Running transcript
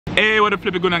Hey, what the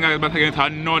flip is going on, guys? Back again to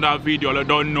another video. I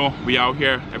don't know, we out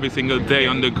here every single day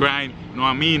on the grind. You know what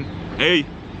I mean? Hey,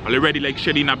 are you ready like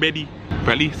Shady in a beddy?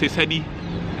 Probably say Sedi.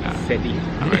 Sedi.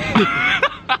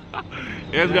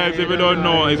 Yes, guys, if you don't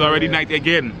know, it's already night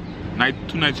again.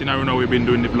 Two nights in a row now we've been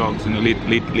doing the vlogs in the late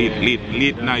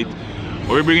night. But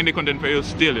we're bringing the content for you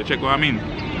still. You check what I mean?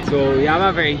 So we have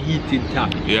a very heated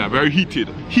topic. Yeah, very heated.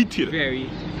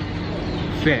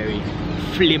 Very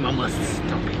flammable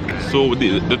topic. So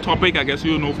the topic, I guess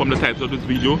you know from the title of this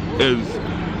video, is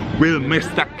will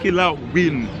Mr. Killa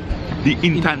win the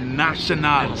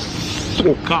international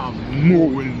Soca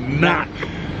Monarch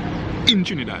in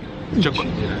Trinidad? Check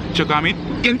what I mean?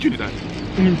 In Trinidad.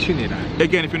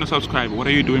 Again, if you're not subscribed, what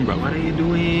are you doing, bro? What are you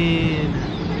doing?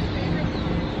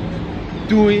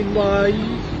 Boy.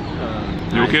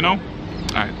 You okay now?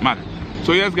 Alright, man.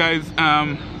 So yes, guys,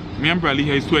 me and Bradley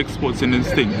here is two experts in this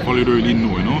thing. All you don't really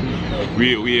know, you know.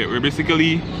 We're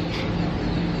basically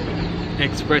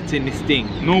experts in this thing.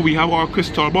 No, we have our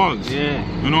crystal balls. Yeah.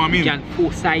 You know what I mean? We can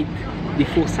foresight the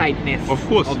foresightness of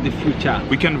course of the future.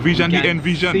 We can vision the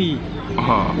envision. See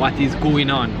what is going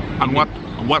on and what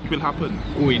will happen.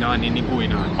 Going on in the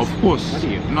going on. Of course. What do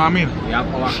you know what I mean? We have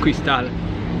our crystal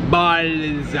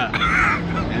balls.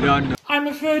 I don't know. I'm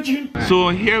a virgin. So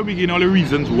here we get all the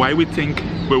reasons why we think,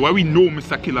 well, why we know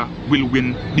Mr. Killa will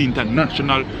win the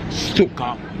international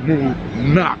Soca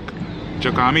Monarch.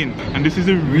 Check what I mean? And this is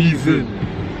the reason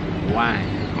why.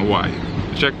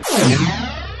 Check.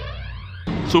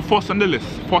 So first on the list,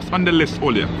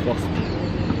 all here.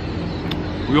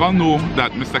 We all know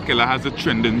that Mr. Killa has a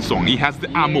trending song. He has the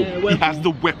ammo. Well, he has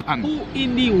the weapon. Who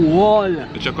in the wall?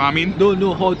 You check what I mean? Don't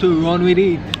know how to run with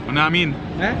it. You know what I mean?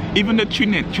 Even the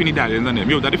Trinidadians and them.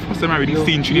 Yo, that's the first time I really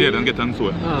seen Trinidadians get on so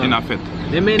in a fete.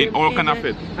 In all kind of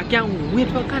fete. I can't wait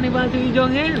for Carnival to be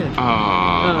young here.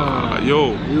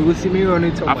 Yo. You will see me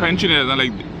running somewhere. I find Trinidadians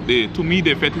like, to me,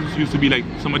 the fete used to be like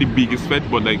some of the biggest fete,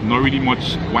 but like not really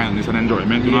much wildness and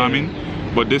enjoyment. You know what I mean?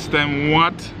 But this time,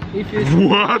 what?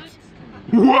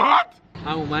 What?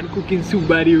 A man cooking soup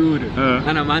by the road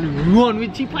and a man run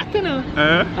with cheap pot, you know.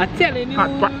 I'm telling you,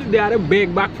 they had a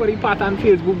bag back for the pot on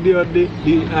Facebook the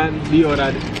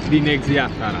next day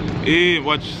after that. Hey,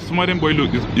 watch, some of them boys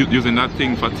look using that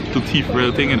thing to thief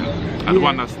real thing, you know. I don't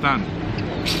understand.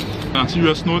 On a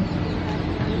serious note,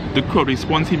 the crowd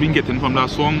response he been getting from that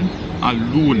song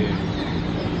alone,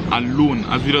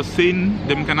 as we were saying,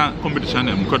 them kind of competition,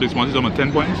 them crowd response is almost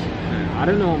 10 points. I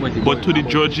don't know how much. But to the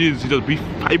judges, it'll be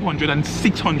 500 and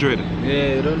 600.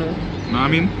 Yeah, I don't know. Know what I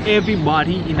mean?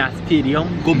 Everybody in a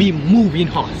stadium go be moving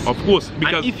horse. Of course,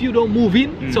 because and if you don't move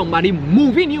in, somebody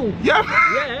moving you. Yeah.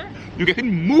 You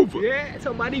getting moved. Yeah,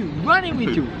 somebody running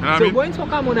with you. So go in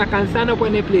Soca Monarch and stand up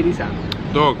when they play this song.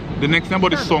 Dog, the next thing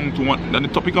about the song the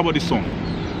topic about the song,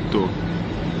 dog,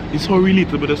 it's how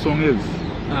relatable the song is.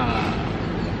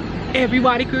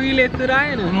 Everybody can relate to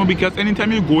that, you know? No, because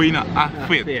anytime you go in a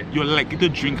fete, you like to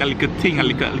drink a little thing, a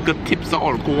little tips of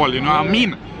alcohol, you know what I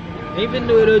mean? Even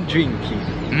though you don't drink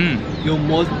it, you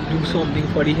must do something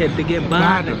for the head to get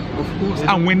bad. Of course.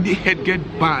 And when the head get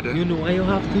bad, you know what you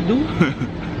have to do?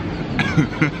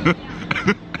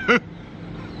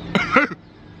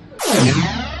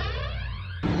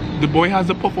 The boy has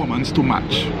a performance to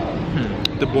match.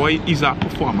 The boy is a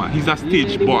performer. He's a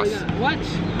stage boss. What?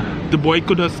 The boy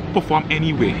could just perform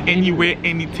anywhere,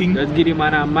 anything. Just give him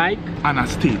a mic and a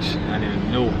stage. And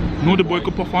then no, the boy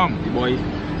could perform. The boy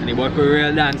could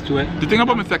real dance to it. The thing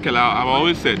about Mr. Killa, I've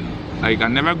always said, like I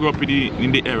never grew up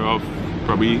in the era of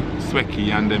probably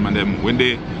Sweki and them when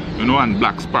they, you know, and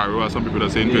Black Sparrow or some people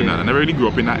that saying that. I never really grew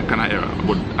up in that kind of era.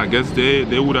 But I guess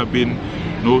they would have been,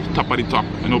 you know, top of the top,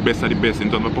 you know, best of the best in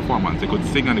terms of performance. They could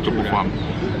sing and they could perform. You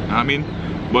know what I mean?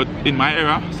 But in my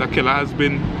era, Mr. Killa has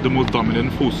been the most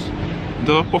dominant force. In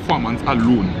terms of performance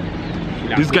alone.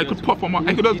 This guy could perform.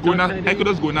 I could just go in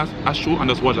a show and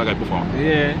just watch that guy perform.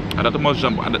 Yeah. And that must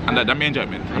jump and that my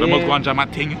enjoyment. And I must go and jam a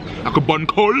thing. I could burn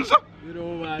coals. You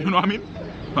know what I mean?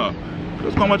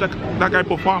 Just go and watch that guy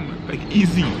perform. Like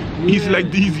easy. Easy like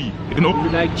Deezy. You know?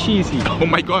 Like cheesy. Oh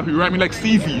my god, we rhyme like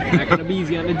Ceezy. Like gonna be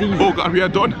easy on the Deezy. Oh god, we are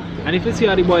done. And if you see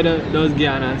how the boy does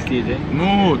get on stage,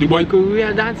 no, the boy could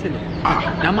real dancing.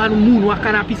 That man moonwalk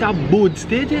on a piece of board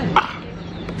stage.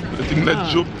 The thing that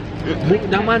joke.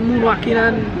 That man moonwalking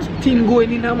and thing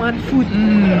going in that man's foot.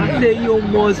 I say you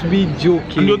must be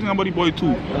joking. And the other thing about the boy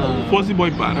too. First the boy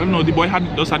bad. I don't know, the boy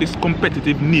just had this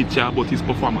competitive nature about his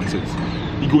performances.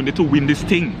 He going there to win this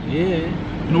thing. Yeah.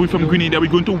 You know, we from Grenada,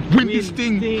 we're going to win this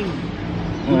thing.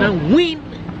 We're gonna win.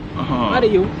 What are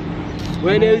you?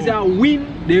 Where there is a win,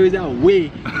 there is a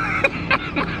way.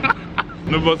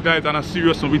 none of us guys are not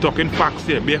serious, we talking facts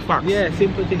here, bare facts. Yeah,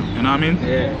 simple thing. You know what I mean?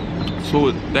 Yeah.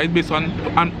 So that is based on,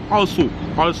 and also,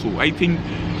 I think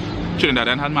Trinidad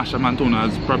and Masha Mantona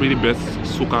is probably the best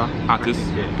soca artist,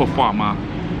 performer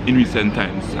in recent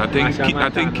times. I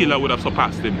think Killa would have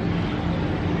surpassed him.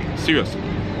 Serious.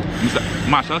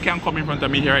 Marshall can't come in front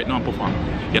of me here right now and perform.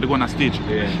 He had to go on a stage.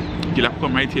 Yeah. Killa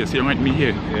come right here, sit right me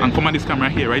here, and come on this camera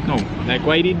here right now. Like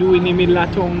why did he do in the middle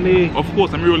of town there? Of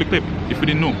course, I'm rolling clip if you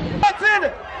didn't know. What's in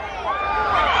it?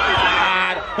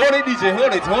 Hold it, DJ,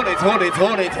 hold it, hold it, hold it,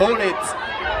 hold it, hold it,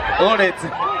 hold it.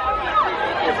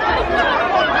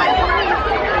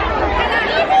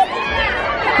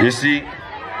 You see,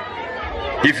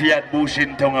 if he had bush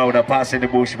in tongue, I would have passed in the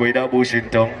bush, but without bush in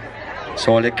tongue,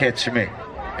 so they catch me.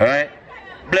 Alright?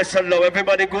 Bless and love,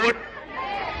 everybody good?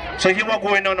 So here what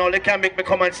going on now, they can't make me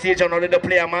come on stage and only the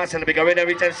player mass and because when they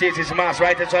reach on stage it's mass,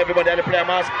 right? And so everybody at the player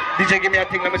mass, DJ give me a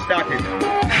thing, let me start it.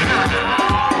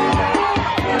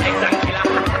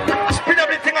 Speed up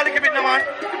the thing a little bit now, man.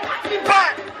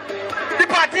 Back! The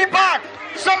party back!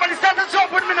 Somebody start to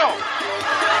jump with me now.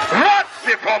 What's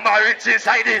it for my rich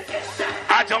inside it?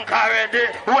 I jump already,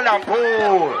 hold on,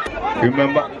 pull.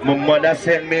 Remember, my mother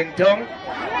sent me in tongue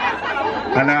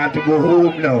and I had to go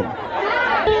home now.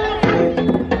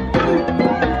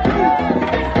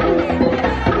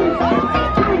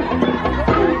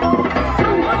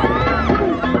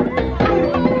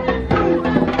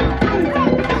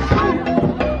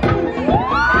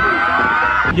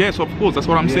 Yes, of course, that's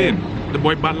what I'm saying. The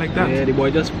boy bad like that. Yeah, the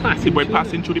boy just passing. The boy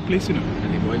passing through the place, you know.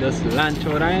 And the boy just launch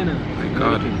out there, you know. My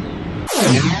God.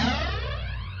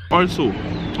 Also,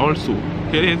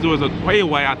 here is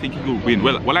why I think he will win.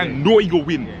 Well, I know he will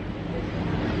win.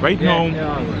 Right now,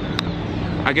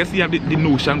 I guess he have the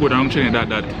notion going around Trinidad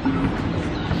that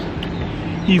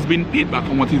he's been paid back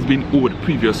from what he's been owed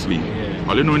previously.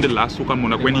 All you know in the last Soca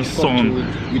Monarch when he sung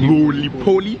Roly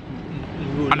Poly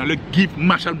and I give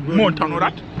Marshall Mount and all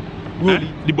that.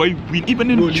 The boy win. Even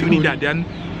in Trinidad, then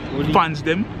fans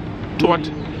them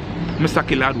thought Mr.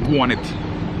 Killa had won it.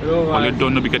 All you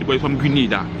don't know because the boy is from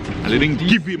Grenada and they didn't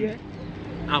give him.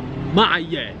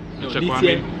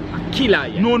 Killa,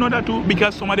 yeah. No, not that too,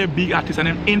 because some of the big artists and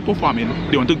them ain't performing.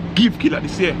 They want to give Killa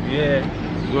this year. Yeah.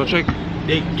 So check.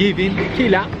 They give him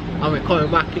Killa and we're coming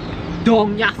back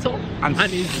down Yasso and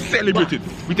he's celebrated.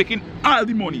 We're taking all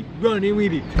the money. Running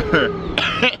with it.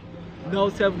 Now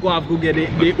self go have to get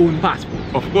their own passport.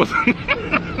 Of course.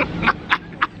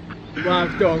 Go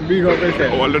have tongue, big up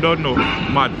yourself. Oh, I don't know.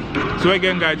 Mad. So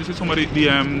again guys, this is some of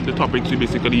the topics we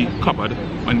basically covered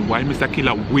on why Mr.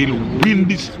 Killa will win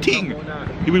this thing.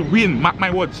 He will win, mark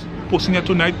my words. Posting it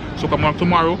tonight, Soca Monarch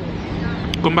tomorrow.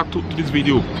 Come back to this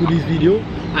video.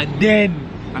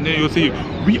 And then you'll see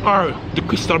we are the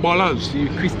crystal ballers. The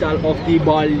crystal of the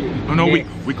ball. You know,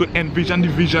 we could envision the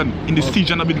vision in the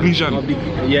region of the vision.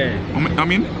 Yeah. I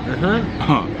mean?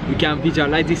 You can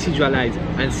visualize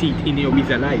and see it in your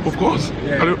visual eyes. Of course.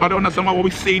 Yeah. I don't understand what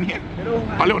we're saying here.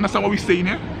 I don't understand what we're saying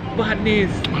here.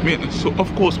 Badness. I mean, so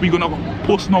of course we're gonna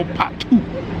post now part 2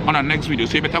 on our next video.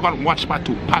 So you better go and watch part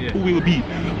 2. Part 2 will be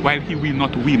while he will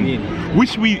not win.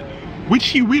 Which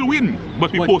he will win,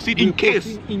 but we post it in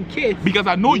case. Because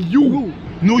I know you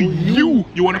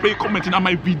want to play commenting on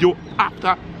my video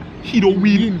after he don't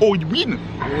win or you win.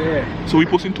 Yeah. So we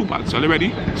post in 2 parts. Are you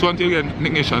ready? So until then,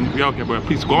 Nick Nation, we out here, boy.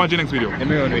 Please go on to the next video.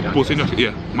 Post in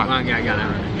yeah, man.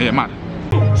 Yeah, man.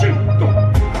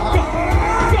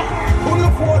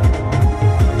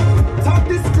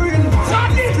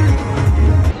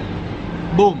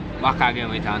 Boom! Back again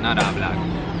with another vlog.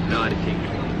 Lord King.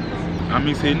 I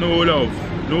mean say no love,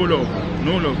 no love,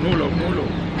 no love, no love, no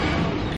love.